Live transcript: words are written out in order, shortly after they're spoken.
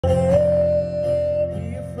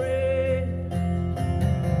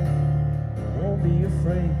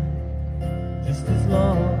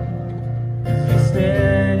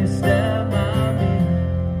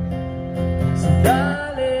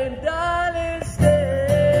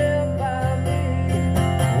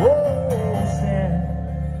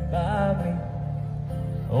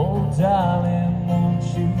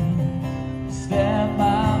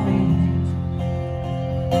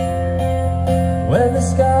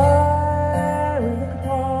fire in the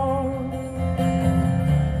pond.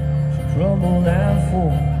 She crumbled and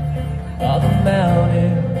fall on the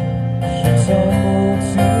mountain. She tumbled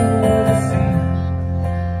to the sea.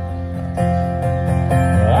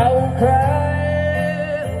 I won't cry,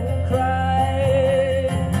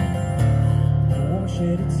 I won't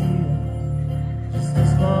shed a tear, just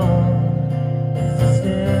as long as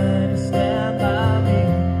you stand by me.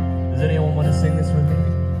 Does anyone want to sing this with me?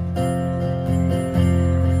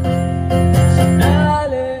 So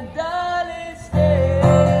darling, darling,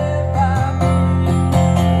 stand by me.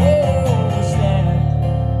 Oh, stand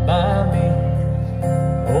by me.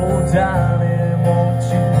 Oh, darling, won't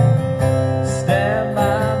you stand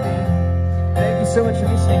by me? Thank you so much for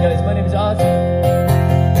listening, guys. My name is Archie.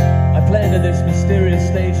 I play under this mysterious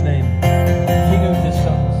stage name, King of the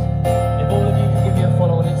Songs. If all of you could give me a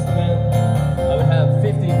follow on Instagram, I would have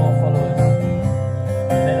 50 more followers.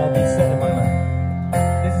 Then I'll be set in my life.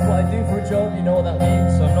 This is what I do for a job, you know what that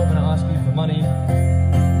means, so I'm not going to ask you for money.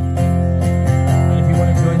 And if you want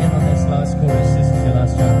to join in on this last chorus, this is your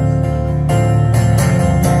last chance.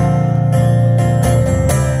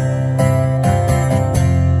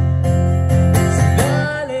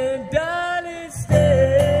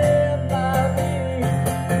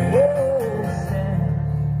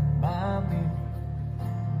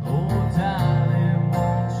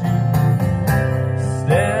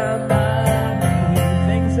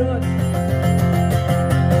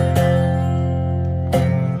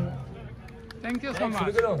 Thank you so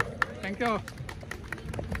much. Thank you.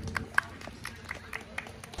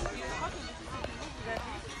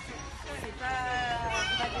 Bye.